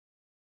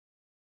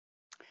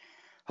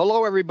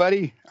Hello,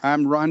 everybody.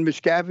 I'm Ron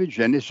Miscavige,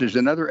 and this is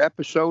another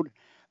episode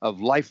of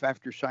Life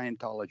After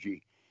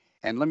Scientology.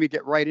 And let me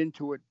get right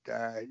into it.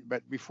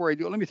 But before I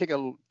do, let me take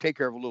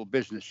care of a little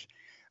business.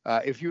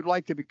 If you'd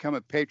like to become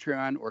a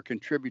Patreon or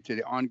contribute to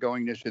the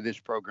ongoingness of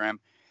this program,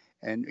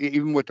 and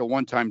even with the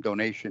one-time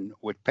donation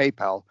with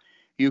PayPal,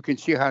 you can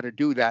see how to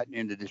do that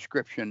in the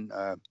description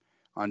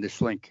on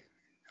this link.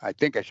 I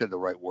think I said the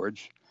right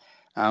words.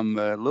 I'm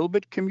a little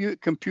bit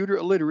computer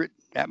illiterate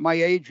at my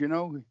age,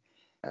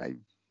 I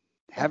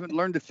haven't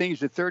learned the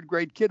things a third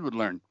grade kid would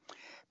learn.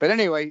 But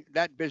anyway,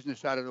 that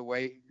business out of the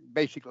way.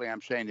 Basically,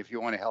 I'm saying if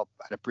you want to help,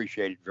 I'd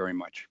appreciate it very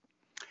much.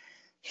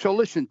 So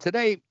listen,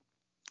 today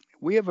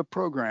we have a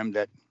program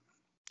that,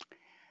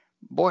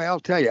 boy, I'll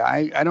tell you,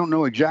 I don't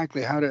know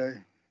exactly how to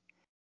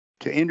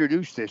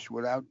introduce this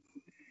without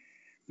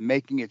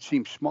making it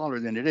seem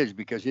smaller than it is,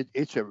 because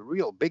it's a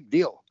real big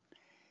deal.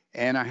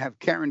 And I have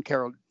Karen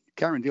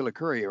De La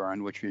Courier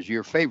on, which is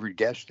your favorite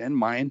guest and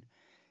mine.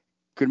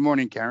 Good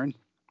morning, Karen.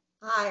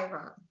 Hi,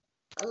 Ron.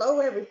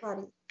 Hello,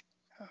 everybody.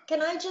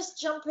 Can I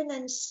just jump in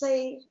and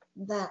say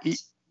that?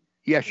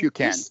 Yes, you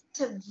can.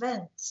 Recent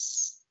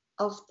events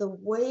of the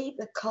way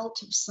the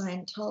cult of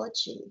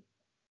Scientology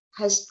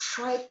has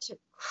tried to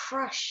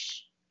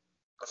crush,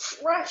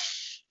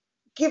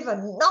 give a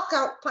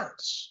knockout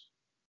punch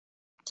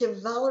to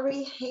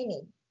Valerie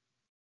Haney,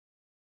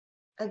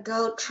 a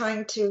girl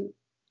trying to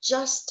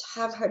just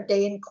have her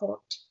day in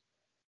court.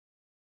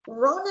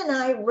 Ron and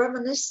I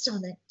reminisced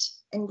on it,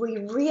 and we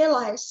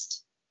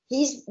realized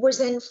he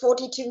was in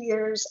 42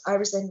 years, I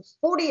was in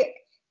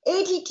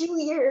 82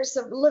 years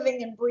of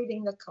living and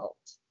breathing the cult.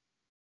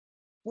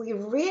 We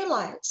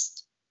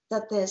realized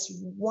that there's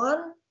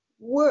one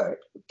word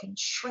we can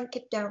shrink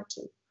it down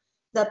to,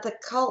 that the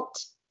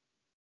cult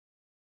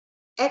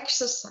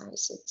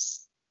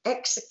exercises,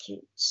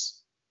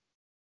 executes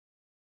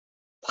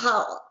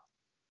power.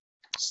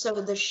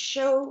 So the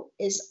show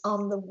is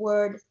on the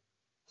word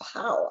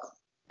power.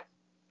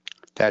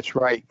 That's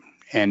right.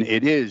 And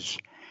it is.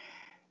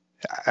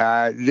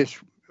 This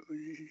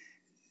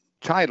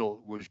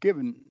title was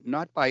given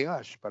not by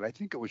us, but I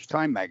think it was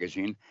Time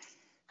Magazine,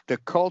 The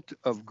Cult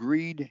of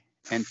Greed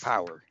and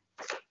Power.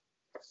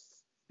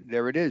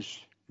 There it is.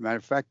 Matter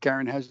of fact,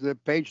 Karen has the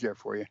page there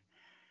for you.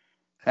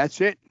 That's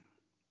it.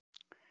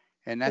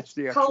 And that's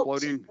the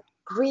exploding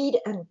greed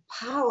and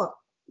power.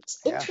 It's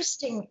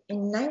interesting.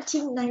 In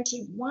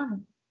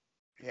 1991,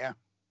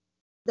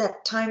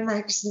 that Time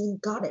Magazine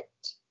got it.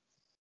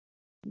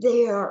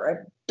 They are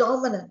a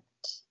dominant,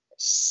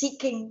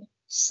 seeking,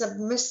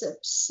 submissive,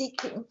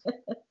 seeking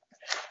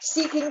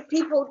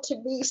people to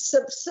be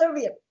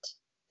subservient.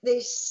 They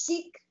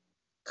seek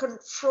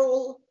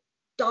control,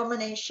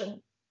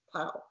 domination,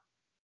 power.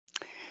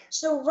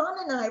 So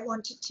Ron and I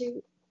wanted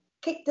to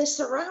kick this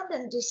around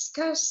and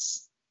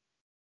discuss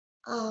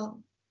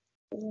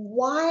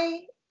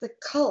why the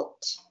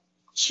cult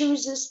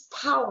chooses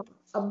power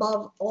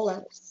above all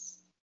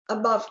else,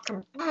 above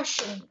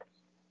compassion,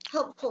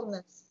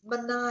 helpfulness,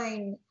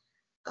 benign,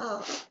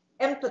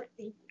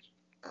 empathy,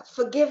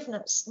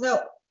 forgiveness.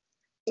 No,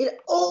 it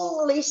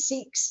only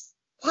seeks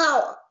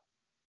power.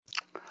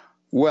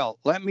 Well,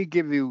 let me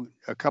give you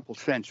a couple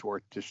cents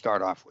worth to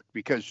start off with,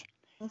 because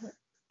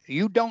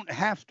you don't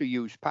have to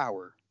use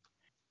power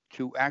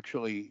to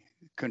actually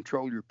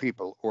control your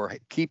people or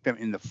keep them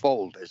in the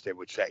fold, as they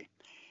would say.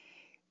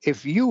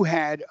 If you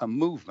had a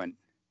movement,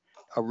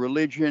 a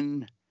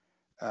religion,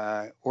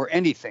 or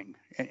anything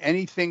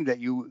that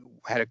you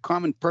had a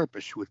common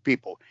purpose with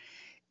people,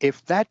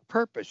 if that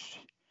purpose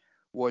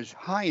was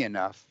high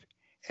enough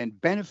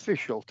and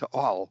beneficial to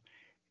all,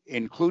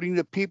 including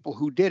the people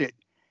who did it,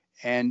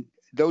 and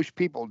those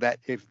people that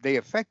if they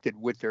affected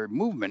with their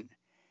movement,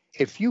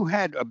 if you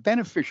had a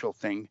beneficial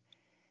thing,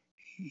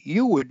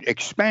 you would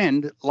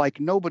expand like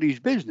nobody's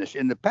business.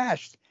 In the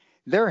past,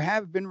 there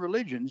have been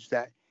religions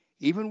that,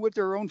 even with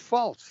their own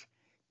faults,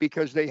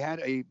 because they had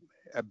a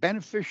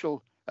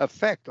beneficial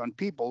effect on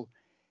people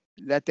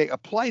that they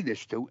apply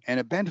this to, and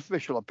a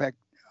beneficial effect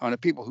on the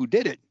people who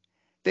did it,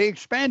 they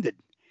expanded,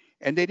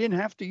 and they didn't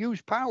have to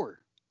use power.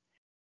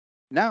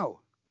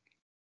 Now,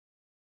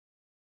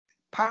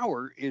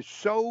 power is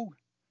so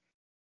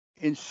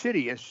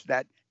insidious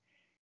that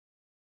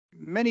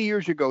many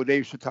years ago they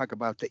used to talk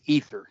about the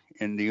ether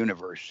in the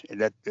universe,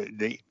 that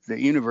the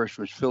universe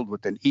was filled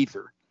with an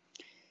ether.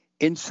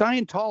 In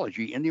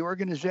Scientology, in the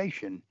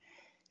organization,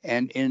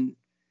 and in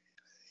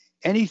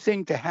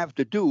anything to have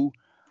to do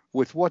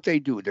with what they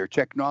do, their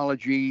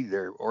technology,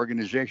 their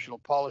organizational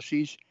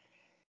policies,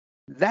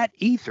 that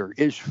ether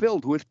is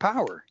filled with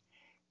power.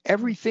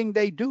 Everything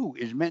they do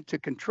is meant to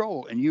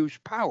control and use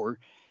power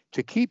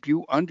to keep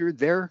you under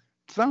their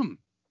thumb.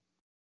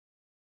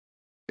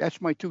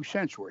 That's my 2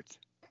 cents worth.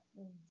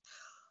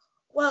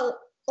 Well,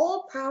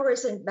 all power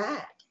isn't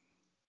bad.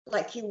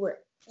 Like you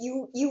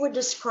were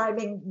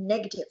describing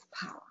negative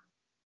power,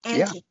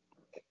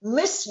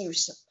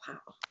 misuse of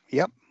power.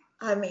 Yep.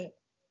 I mean,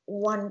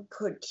 one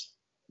could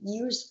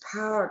use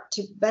power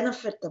to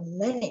benefit the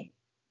many.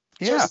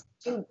 Just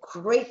do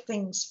great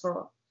things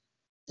for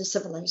the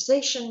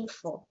civilization,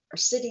 for a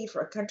city,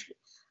 for a country,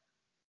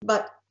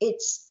 but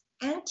it's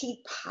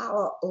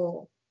anti-power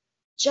or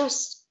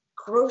just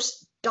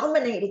gross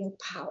dominating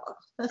power.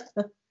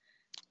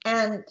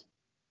 And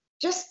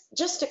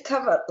just to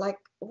cover, like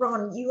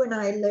Ron, you and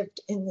I lived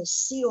in the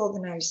Sea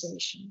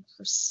Organization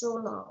for so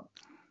long.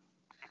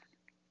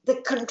 The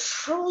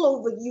control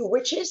over you,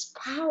 which is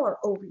power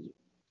over you,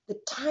 the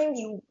time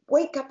you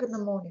wake up in the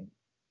morning,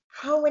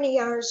 how many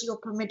hours you're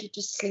permitted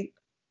to sleep,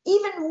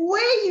 even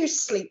where you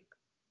sleep,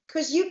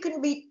 because you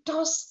can be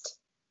tossed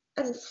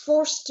and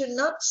forced to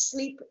not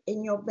sleep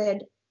in your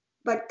bed,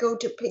 but go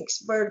to pig's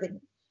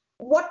berthing.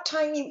 What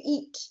time you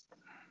eat,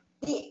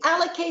 the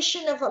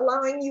allocation of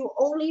allowing you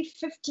only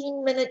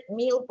 15-minute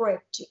meal break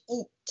to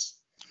eat.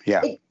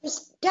 Yeah. It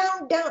goes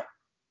down,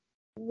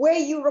 where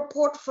you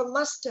report for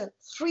muster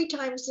 3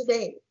 times a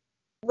day,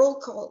 roll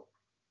call.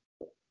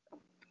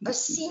 A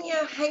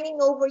senior hanging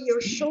over your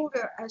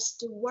shoulder as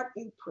to what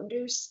you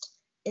produced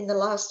in the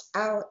last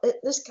hour,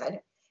 this kind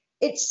of,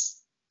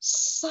 it's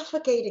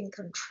suffocating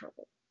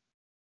control.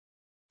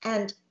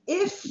 And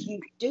if you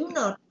do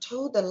not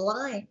toe the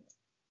line,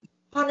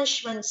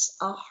 punishments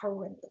are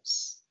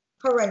horrendous.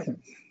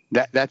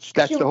 That's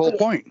the whole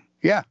point.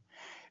 Yeah.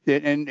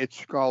 And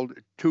it's called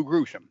too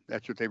gruesome.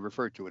 That's what they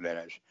refer to it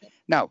as.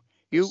 Now,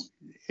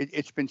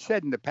 it's been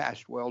said in the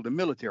past, well, the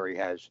military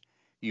has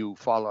you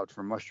fall out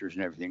for musters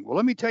and everything. Well,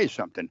 let me tell you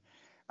something.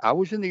 I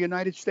was in the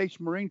United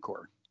States Marine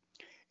Corps,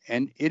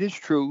 and it is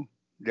true.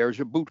 There's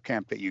a boot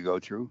camp that you go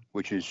through,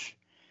 which is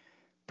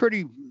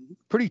pretty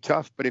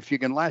tough. But if you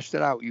can last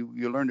it out,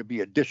 you learn to be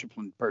a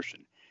disciplined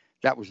person.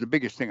 That was the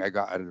biggest thing I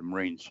got out of the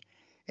Marines.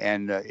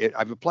 And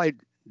I've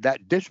applied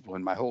that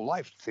discipline my whole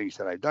life to things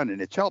that I've done,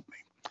 and it's helped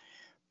me.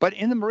 But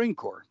in the Marine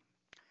Corps,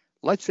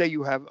 let's say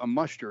you have a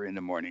muster in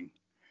the morning,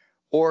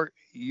 or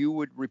you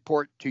would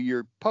report to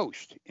your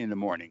post in the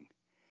morning,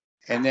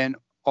 and then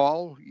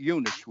all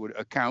units would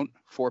account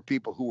for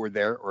people who were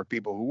there or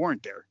people who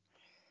weren't there.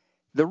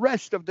 The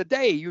rest of the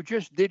day, you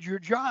just did your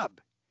job.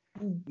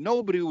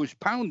 Nobody was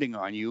pounding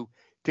on you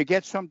to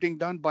get something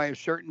done by a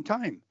certain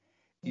time.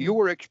 You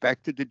were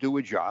expected to do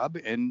a job,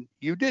 and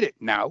you did it.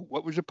 Now,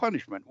 what was the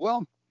punishment?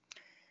 Well,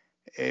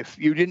 if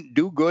you didn't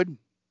do good,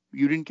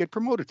 you didn't get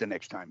promoted the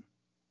next time.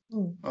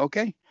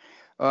 Okay?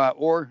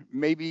 Or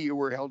maybe you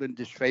were held in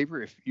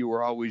disfavor if you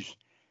were always,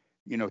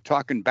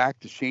 talking back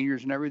to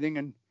seniors and everything,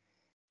 and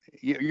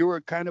you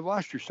were kind of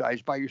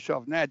ostracized by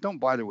yourself. Nah, don't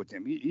bother with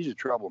him. He's a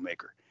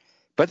troublemaker.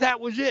 But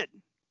that was it.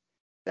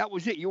 That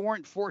was it. You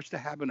weren't forced to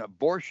have an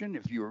abortion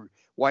if your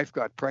wife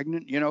got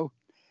pregnant,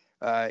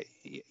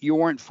 you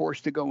weren't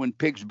forced to go in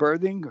pig's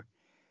berthing.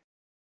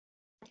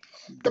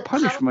 The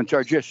punishments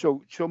are just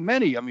so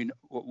many. I mean,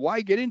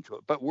 why get into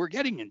it? But we're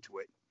getting into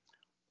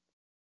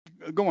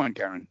it. Go on,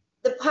 Karen.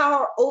 The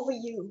power over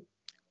you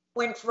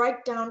went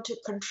right down to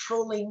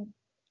controlling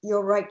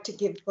your right to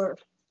give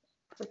birth.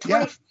 For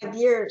 25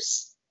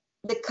 years,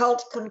 the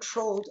cult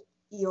controlled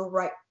your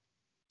right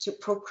to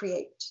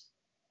procreate.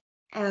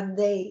 And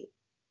they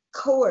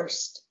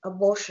coerced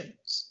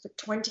abortions for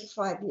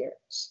 25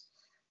 years.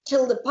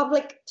 Till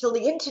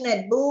the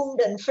internet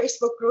boomed and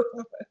Facebook grew,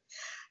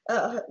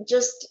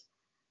 just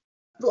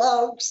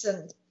blogs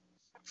and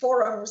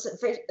forums and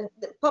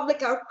the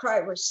public outcry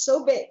was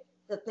so big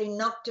that they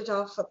knocked it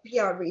off for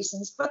PR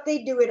reasons, but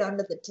they do it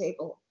under the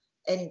table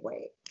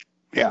anyway.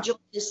 Yeah. You join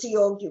the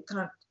CO, you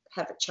can't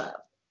have a child.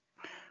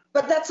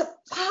 But that's a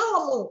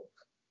power move.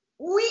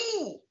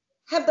 We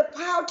have the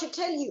power to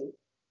tell you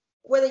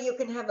whether you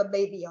can have a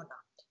baby or not.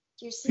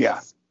 Do you see?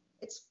 Yeah.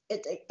 It's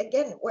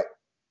again,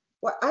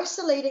 we're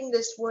isolating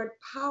this word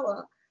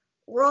power.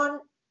 Ron,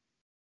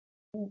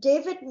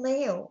 David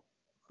Mayo,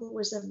 who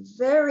was a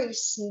very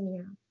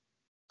senior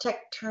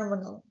tech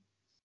terminal,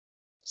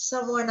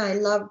 someone I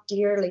love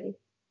dearly,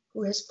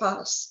 who has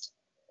passed.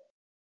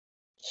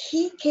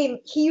 He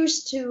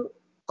used to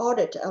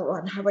audit L.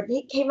 Ron Hubbard.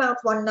 He came out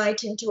one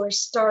night into a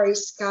starry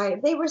sky.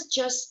 They was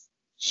just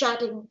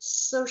chatting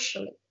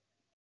socially.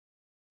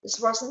 This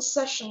wasn't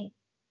session,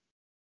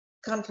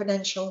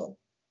 confidential,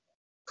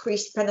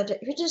 priest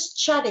penitent. We're just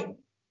chatting.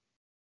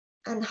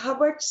 And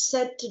Hubbard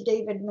said to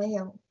David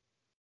Mayo,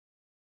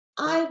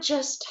 I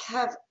just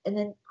have an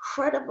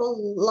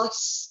incredible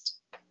lust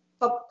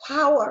for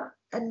power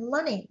and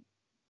money.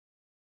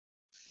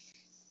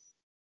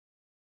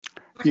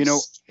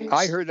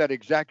 I heard that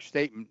exact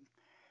statement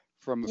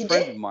from a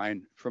friend of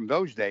mine from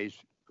those days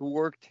who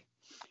worked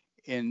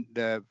in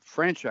the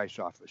franchise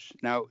office.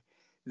 Now,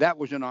 that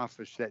was an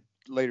office that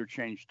later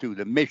changed to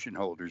the mission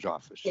holders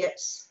office.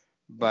 Yes.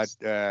 But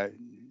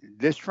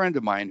this friend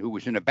of mine who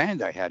was in a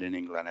band I had in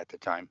England at the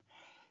time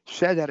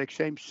said that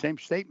same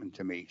statement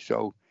to me.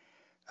 So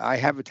I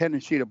have a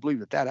tendency to believe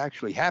that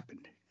actually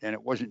happened, and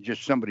it wasn't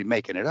just somebody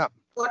making it up.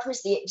 What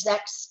was the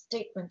exact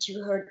statement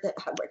you heard that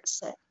Hubbard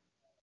said?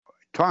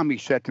 Tommy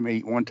said to me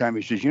one time,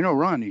 he says,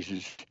 Ron, he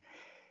says,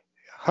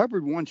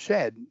 Hubbard once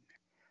said,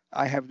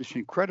 I have this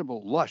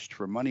incredible lust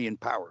for money and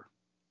power.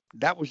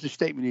 That was the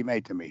statement he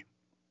made to me.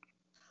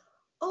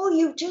 Oh,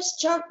 you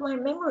just jogged my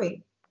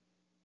memory.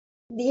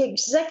 the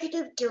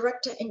executive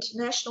director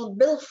international,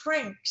 Bill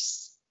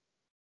Franks,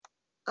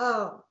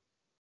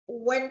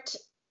 went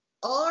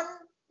on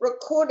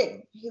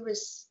recording. He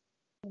was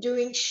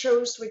doing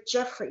shows with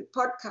Jeffrey,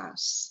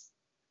 podcasts,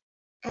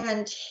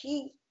 and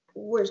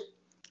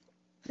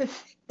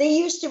they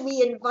used to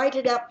be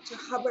invited up to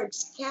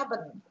Hubbard's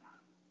cabin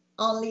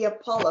on the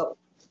Apollo.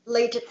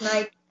 Late at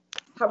night,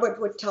 Hubbard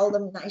would tell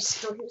them nice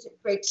stories. He was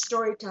a great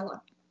storyteller.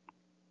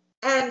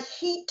 And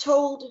he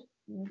told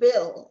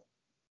Bill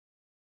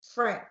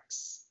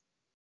Franks,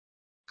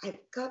 I've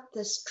got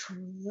this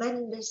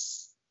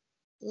tremendous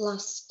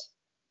lust.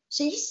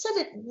 So he said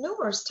it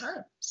numerous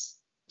times.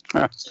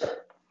 Huh.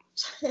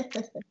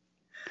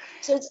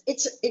 So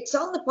it's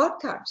on the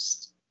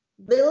podcast.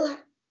 Bill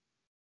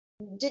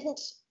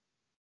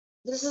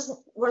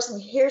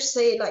wasn't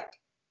hearsay, like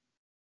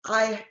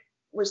I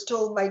was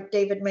told by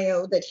David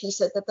Mayo that he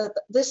said that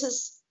this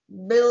is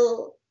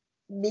Bill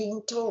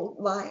being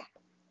told by.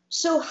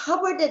 So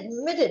Hubbard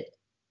admitted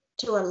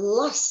to a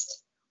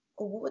lust.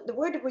 The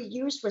word we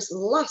used was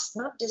lust,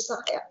 not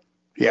desire.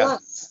 Yeah.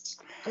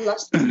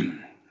 Lust.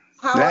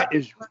 Power. That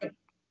is.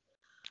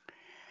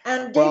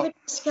 And David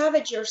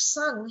Miscavige, your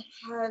son,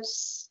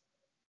 has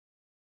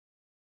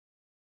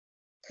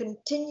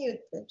continued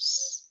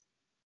this.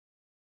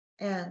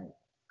 And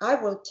I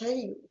will tell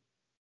you,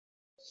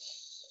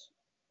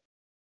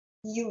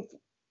 you've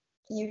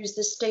used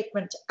the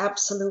statement,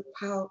 absolute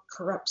power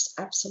corrupts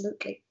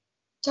absolutely.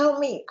 Tell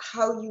me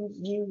how you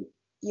view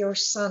your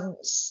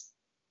son's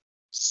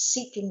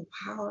seeking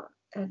power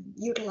and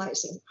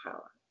utilizing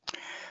power.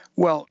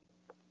 Well,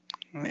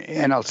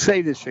 and I'll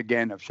say this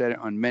again, I've said it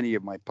on many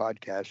of my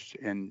podcasts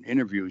and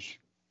interviews.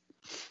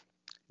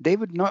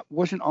 David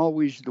wasn't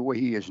always the way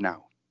he is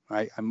now.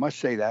 I must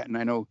say that, and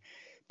I know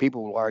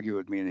people will argue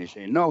with me and they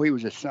say, no, he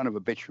was a son of a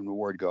bitch from the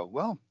word go.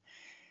 Well,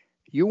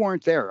 you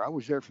weren't there. I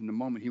was there from the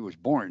moment he was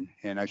born,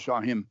 and I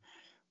saw him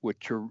with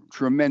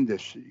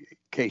tremendous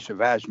case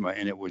of asthma,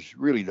 and it was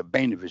really the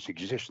bane of his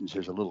existence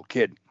as a little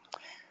kid.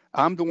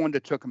 I'm the one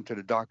that took him to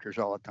the doctors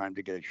all the time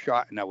to get a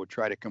shot, and I would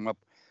try to come up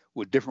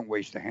with different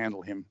ways to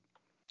handle him.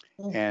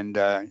 And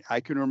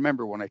I can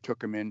remember when I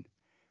took him in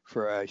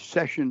for a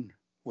session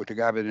with a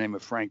guy by the name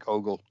of Frank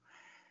Ogle.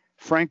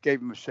 Frank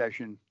gave him a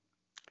session.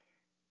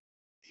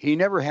 He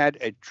never had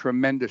a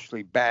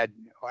tremendously bad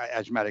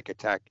asthmatic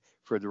attack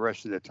for the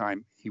rest of the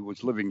time he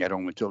was living at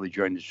home until he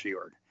joined the Sea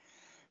Org.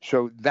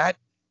 So that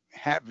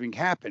having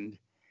happened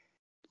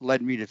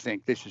led me to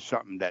think this is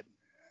something that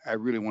I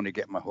really want to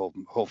get my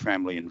whole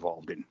family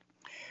involved in.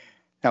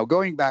 Now,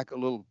 going back a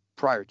little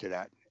prior to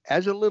that,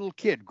 as a little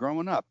kid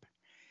growing up,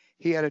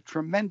 he had a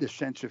tremendous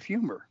sense of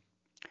humor.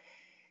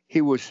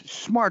 He was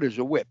smart as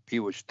a whip. He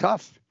was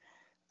tough.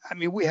 I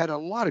mean, we had a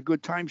lot of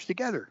good times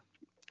together.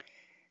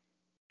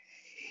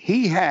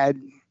 He had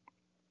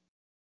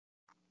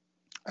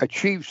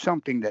achieved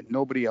something that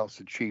nobody else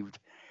achieved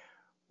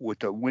with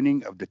the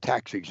winning of the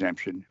tax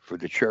exemption for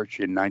the church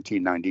in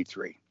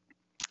 1993.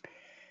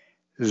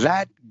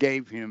 That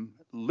gave him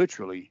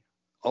literally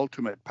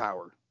ultimate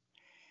power.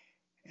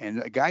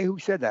 And the guy who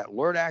said that,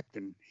 Lord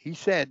Acton, he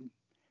said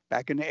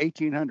back in the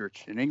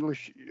 1800s, an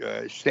English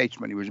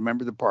statesman, he was a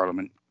member of the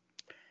parliament,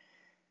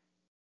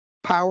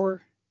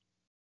 power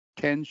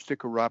tends to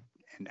corrupt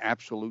and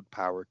absolute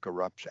power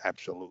corrupts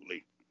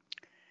absolutely.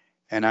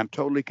 And I'm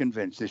totally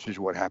convinced this is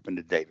what happened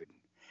to David.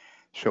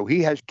 So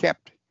he has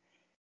kept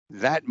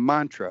that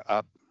mantra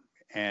up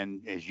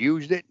and has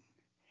used it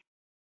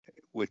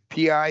with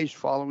PIs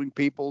following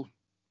people,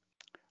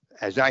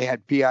 as I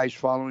had PIs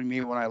following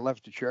me when I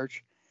left the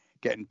church,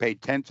 getting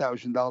paid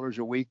 $10,000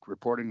 a week,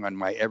 reporting on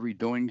my every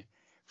doing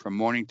from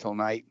morning till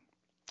night.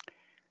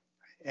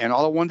 And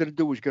all I wanted to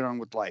do was get on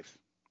with life.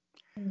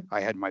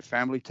 I had my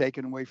family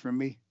taken away from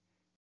me.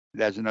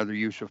 That's another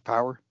use of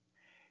power.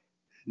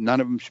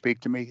 None of them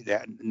speak to me.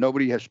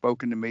 Nobody has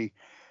spoken to me.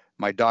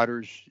 My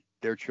daughters,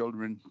 their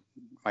children,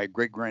 my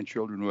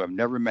great-grandchildren who I've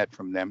never met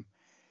from them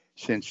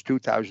since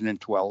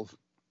 2012.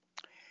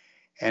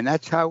 And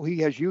that's how he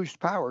has used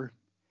power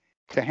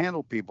to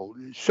handle people,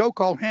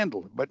 so-called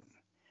handle. But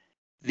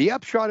the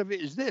upshot of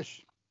it is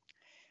this.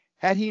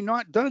 Had he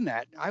not done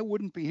that, I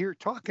wouldn't be here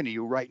talking to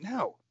you right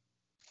now.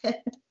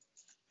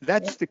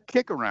 That's the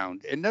kick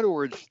around. In other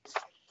words,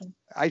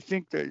 I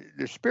think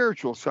the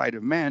spiritual side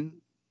of man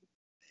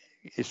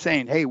is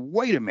saying, hey,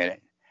 wait a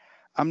minute.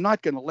 I'm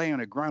not going to lay on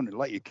the ground and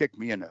let you kick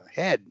me in the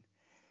head.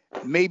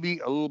 Maybe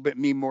a little bit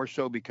me more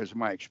so because of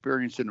my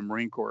experience in the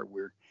Marine Corps,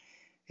 where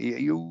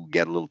you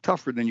get a little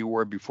tougher than you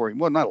were before.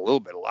 Well, not a little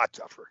bit, a lot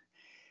tougher.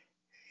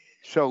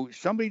 So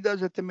somebody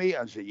does it to me,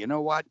 I say, you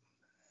know what?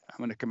 I'm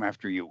going to come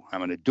after you. I'm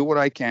going to do what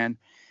I can,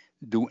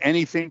 do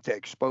anything to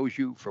expose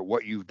you for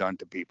what you've done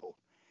to people.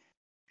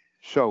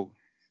 So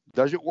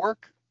does it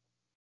work?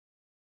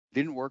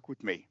 Didn't work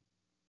with me.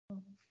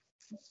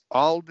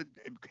 All the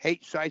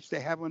hate sites they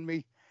have on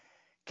me,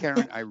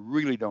 Karen, I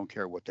really don't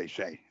care what they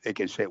say. They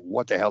can say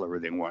what the hell ever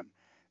they want.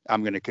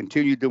 I'm going to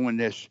continue doing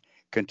this,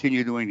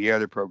 continue doing the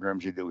other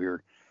programs you do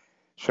here.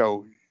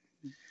 So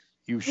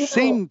you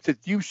seem to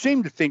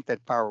think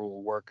that power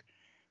will work.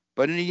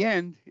 But in the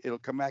end, it'll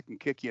come back and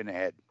kick you in the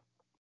head.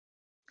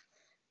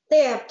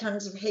 They have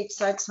tons of hate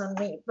sites on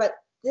me, but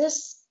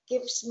this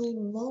gives me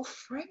more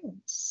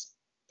friends.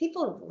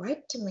 People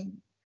write to me